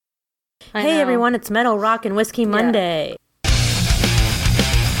Hey everyone, it's Metal Rock and Whiskey Monday.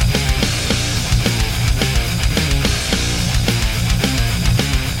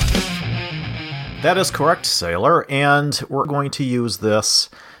 That is correct, Sailor, and we're going to use this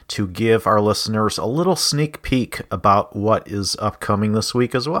to give our listeners a little sneak peek about what is upcoming this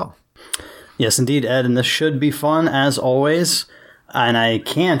week as well. Yes, indeed, Ed, and this should be fun, as always. And I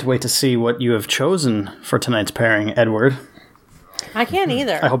can't wait to see what you have chosen for tonight's pairing, Edward. I can't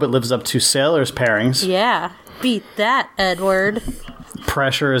either. I hope it lives up to Sailor's pairings. Yeah, beat that, Edward.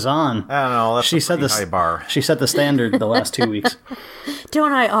 Pressure is on. I don't know, that's a pretty high bar. She set the standard the last 2 weeks.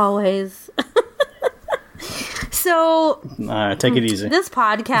 Don't I always? So, take it easy. This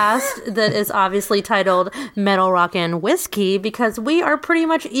podcast that is obviously titled Metal Rock and Whiskey because we are pretty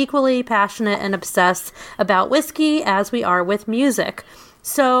much equally passionate and obsessed about whiskey as we are with music.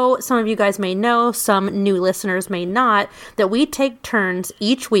 So, some of you guys may know, some new listeners may not, that we take turns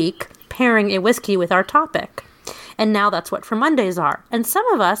each week pairing a whiskey with our topic. And now that's what for Mondays are. And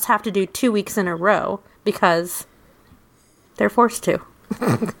some of us have to do 2 weeks in a row because they're forced to.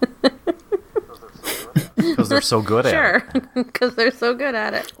 Because they're so good at it. Sure, because they're so good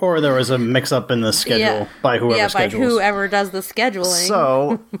at it. Or there was a mix-up in the schedule by whoever schedules. Yeah, by whoever does the scheduling.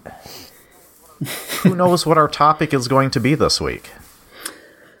 So, who knows what our topic is going to be this week?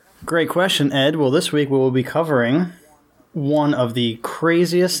 Great question, Ed. Well, this week we will be covering one of the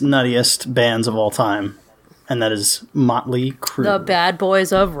craziest, nuttiest bands of all time, and that is Motley Crue. The Bad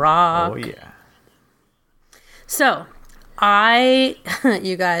Boys of Rock. Oh, yeah. So,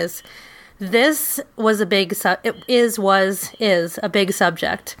 you guys... This was a big is a big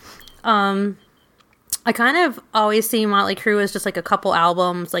subject. I kind of always see Motley Crue as just like a couple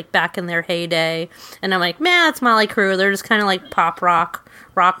albums like back in their heyday, and I'm like, man, it's Motley Crue. They're just kind of like pop rock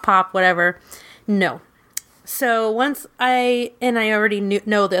pop, whatever. No. So I already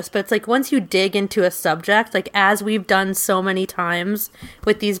know this, but it's like once you dig into a subject, like as we've done so many times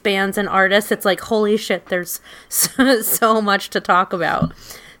with these bands and artists, it's like, holy shit, there's so much to talk about.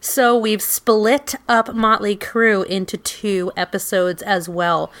 So we've split up Motley Crue into 2 episodes as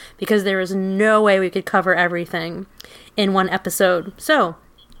well, because there is no way we could cover everything in one episode. So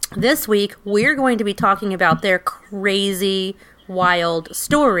this week, we're going to be talking about their crazy, wild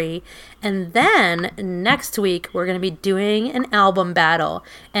story. And then next week, we're going to be doing an album battle.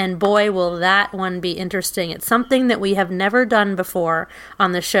 And boy, will that one be interesting. It's something that we have never done before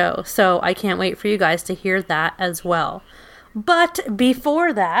on the show. So I can't wait for you guys to hear that as well. But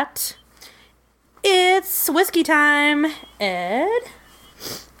before that, it's whiskey time, Ed.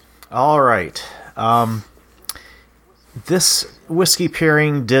 All right. This whiskey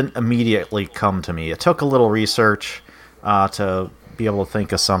pairing didn't immediately come to me. It took a little research to be able to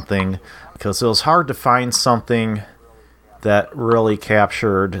think of something, because it was hard to find something that really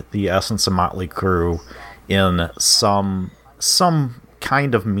captured the essence of Motley Crue in some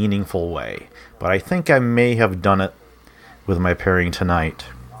kind of meaningful way. But I think I may have done it with my pairing tonight.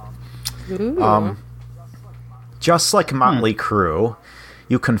 Just like Motley Crue,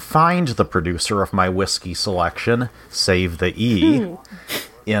 you can find the producer of my whiskey selection, save the E,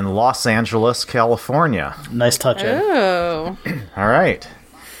 in Los Angeles, California. Nice touch, Ed. Oh. All right.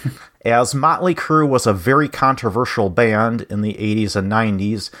 As Motley Crue was a very controversial band in the 80s and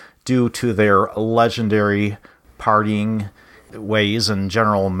 90s due to their legendary partying ways and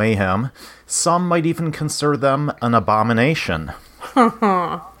general mayhem, some might even consider them an abomination.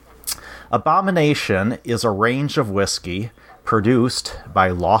 Abomination is a range of whiskey produced by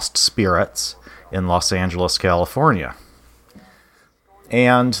Lost Spirits in Los Angeles, California.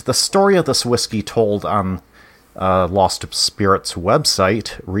 And the story of this whiskey told on Lost Spirits'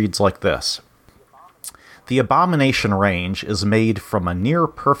 website reads like this. The Abomination range is made from a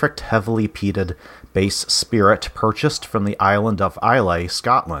near-perfect heavily peated base spirit purchased from the island of Islay,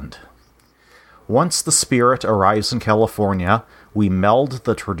 Scotland. Once the spirit arrives in California, we meld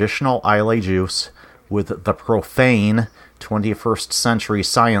the traditional Islay juice with the profane 21st century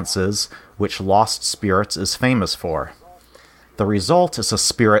sciences which Lost Spirits is famous for. The result is a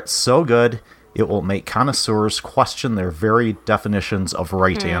spirit so good it will make connoisseurs question their very definitions of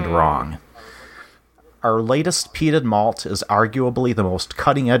right and wrong. Our latest peated malt is arguably the most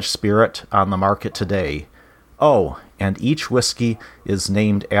cutting-edge spirit on the market today. Oh, and each whiskey is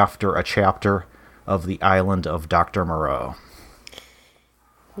named after a chapter of the island of Dr. Moreau.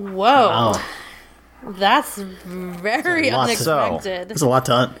 Whoa. Wow. That's very unexpected. There's a lot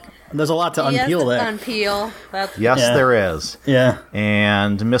to unpeel there. Unpeel. Yes, there is. Yeah.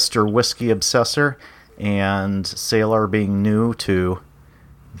 And Mr. Whiskey Obsessor and Sailor being new to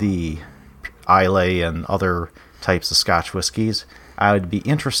the Islay and other types of Scotch whiskies, I would be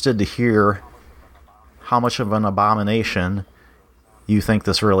interested to hear how much of an abomination you think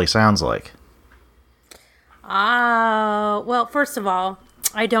this really sounds like. Well, first of all,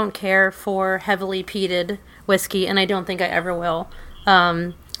 I don't care for heavily peated whiskey, and I don't think I ever will.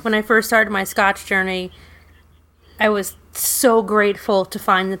 When I first started my Scotch journey, I was so grateful to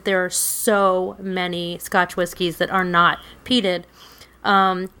find that there are so many Scotch whiskeys that are not peated.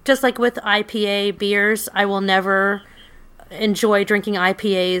 Just like with IPA beers, I will never enjoy drinking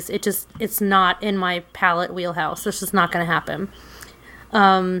IPAs. It's not in my palate wheelhouse. This is not going to happen.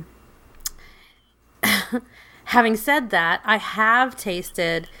 Having said that, I have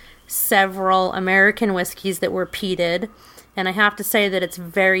tasted several American whiskeys that were peated, and I have to say that it's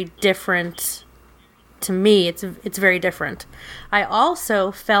very different. To me, it's very different. I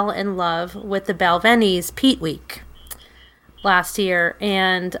also fell in love with the Balvenie Peat Week last year,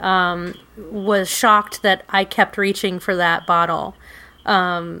 and was shocked that I kept reaching for that bottle.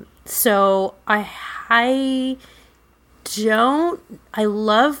 So I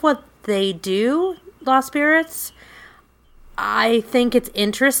love what they do, Lost Spirits. I think it's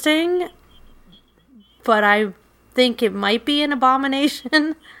interesting, but I think it might be an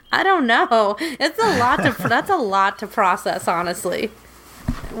abomination. I don't know. It's a lot that's a lot to process, honestly.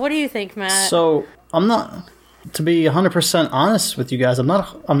 What do you think, Matt? So, I'm not, to be 100% honest with you guys, I'm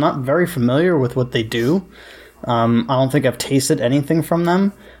not very familiar with what they do. I don't think I've tasted anything from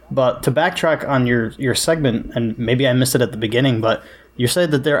them. But to backtrack on your segment, and maybe I missed it at the beginning, but you said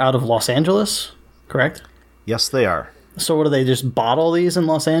that they're out of Los Angeles, correct? Yes, they are. So what do they just bottle these in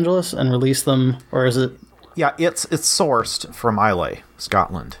Los Angeles and release them, or is it? Yeah, it's sourced from Islay,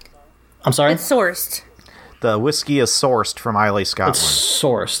 Scotland. I'm sorry? It's sourced. The whiskey is sourced from Islay, Scotland. It's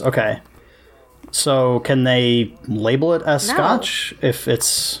sourced, okay. So can they label it as No. Scotch if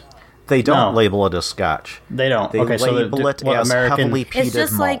it's... They don't No. label it as Scotch. They don't. They Okay, so label it what, as American heavily It's peated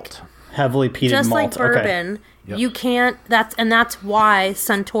just like- malt. heavily peated Just malt. like bourbon, Okay. Yep. you can't. That's why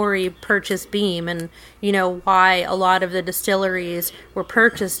Suntory purchased Beam, and why a lot of the distilleries were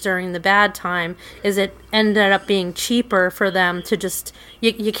purchased during the bad time. Is it ended up being cheaper for them to just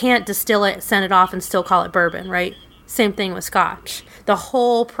you can't distill it, send it off, and still call it bourbon, right? Same thing with Scotch. The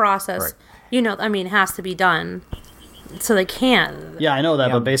whole process, Right. has to be done. So they can't. Yeah, I know that,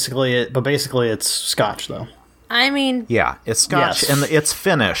 Yeah. but basically it's Scotch though. I mean, Yeah, it's Scotch, Yes. and it's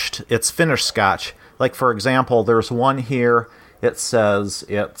finished. It's finished Scotch. Like, for example, there's one here. It says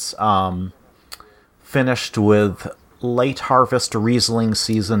it's finished with late harvest Riesling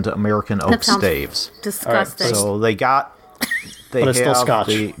seasoned American oak sounds staves. disgusting. So they have But it's still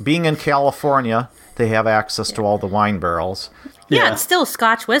Scotch. being in California, they have access to all the wine barrels. yeah, it's still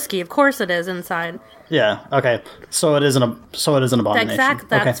Scotch whiskey. Of course it is inside. Yeah. Okay. So it is an abomination. Exactly.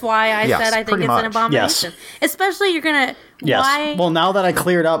 That's okay. why I Yes, said I think pretty it's much. an abomination. Especially you're gonna. Yes. Why Well, now that I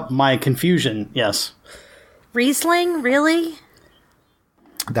cleared up my confusion, yes. Riesling? Really?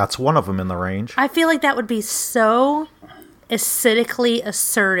 That's one of them in the range. I feel like that would be so acidically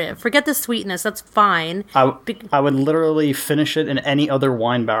assertive. Forget the sweetness. That's fine. I would literally finish it in any other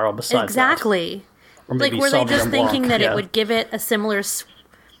wine barrel besides Exactly. that. Or Like, maybe were they just Sauvignon thinking Blanc, that yeah. it would give it a similar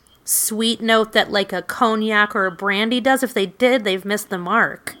sweet note that like a cognac or a brandy does? If they did, they've missed the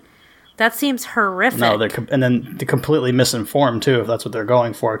mark. That seems horrific. No, and then they're completely misinformed too if that's what they're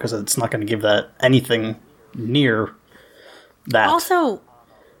going for, because it's not going to give that anything near that. Also, I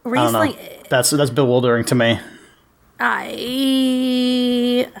don't know. Riesling. That's bewildering to me. I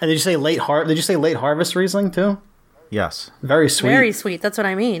And did you say late harvest Riesling too? Yes. Very sweet. very sweet. That's what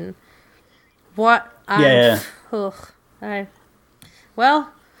I mean. What? Yeah. Ugh,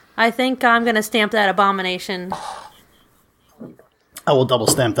 well, I think I'm gonna stamp that abomination. I will double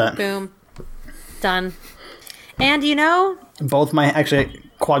stamp that. Boom, done. And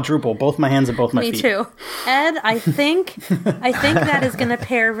Quadruple, both my hands and both my me feet. too. Ed, I think that is gonna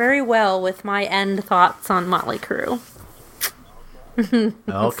pair very well with my end thoughts on Motley Crue. Okay.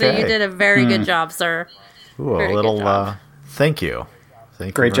 So you did a very good job, sir. Ooh, very a good little. job. Thank you.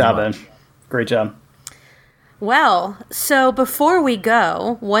 Thank Great you very job, much. Ed. Great job. Well, so before we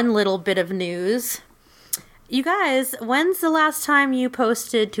go, one little bit of news. You guys, when's the last time you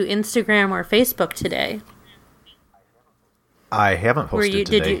posted to Instagram or Facebook today? I haven't posted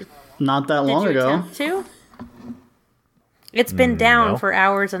today. Did you Not that long did you ago. attempt to? It's been down no. for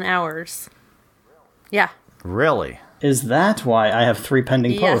hours and hours. Yeah. Really? Is that why I have 3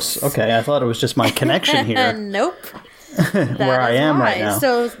 pending Yes. posts? Okay, I thought it was just my connection here. Nope. Where I am right now.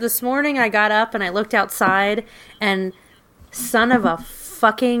 So this morning I got up and I looked outside, and son of a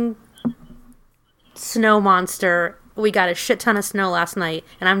fucking snow monster we got a shit ton of snow last night,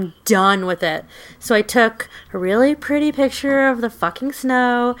 and I'm done with it. So I took a really pretty picture of the fucking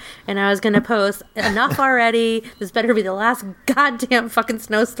snow, and I was going to post, enough already. This better be the last goddamn fucking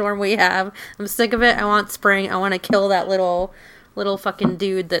snowstorm we have. I'm sick of it. I want spring. I want to kill that little fucking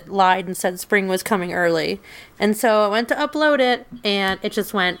dude that lied and said spring was coming early. And so I went to upload it, and it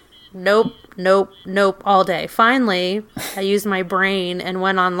just went, nope, nope, nope, all day. Finally, I used my brain and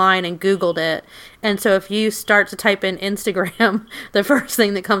went online and Googled it. And so if you start to type in Instagram, the first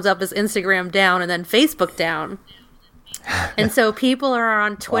thing that comes up is Instagram down and then Facebook down. And so people are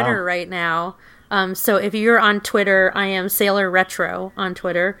on Twitter right now. So if you're on Twitter, I am Sailor Retro on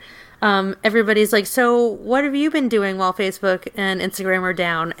Twitter. Everybody's like, so what have you been doing while Facebook and Instagram are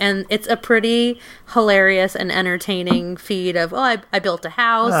down? And it's a pretty hilarious and entertaining feed of, I built a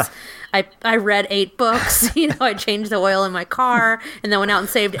house. I read 8 books. I changed the oil in my car, and then went out and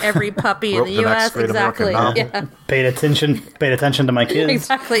saved every puppy in the U.S. Exactly. Yeah. Paid attention to my kids.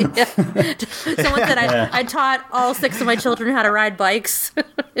 Exactly. Yeah. Someone said I taught all 6 of my children how to ride bikes.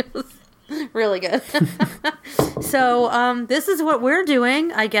 It was really good. So this is what we're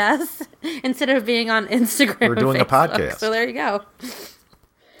doing, I guess, instead of being on Instagram. We're doing and Facebook. a podcast. So there you go.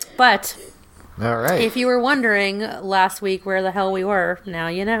 But all right. If you were wondering last week where the hell we were, now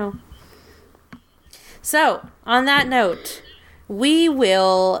you know. So, on that note, we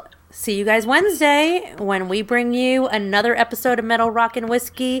will see you guys Wednesday when we bring you another episode of Metal Rock and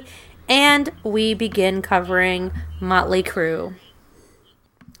Whiskey, and we begin covering Motley Crue.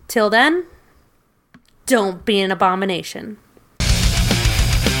 Till then, don't be an abomination.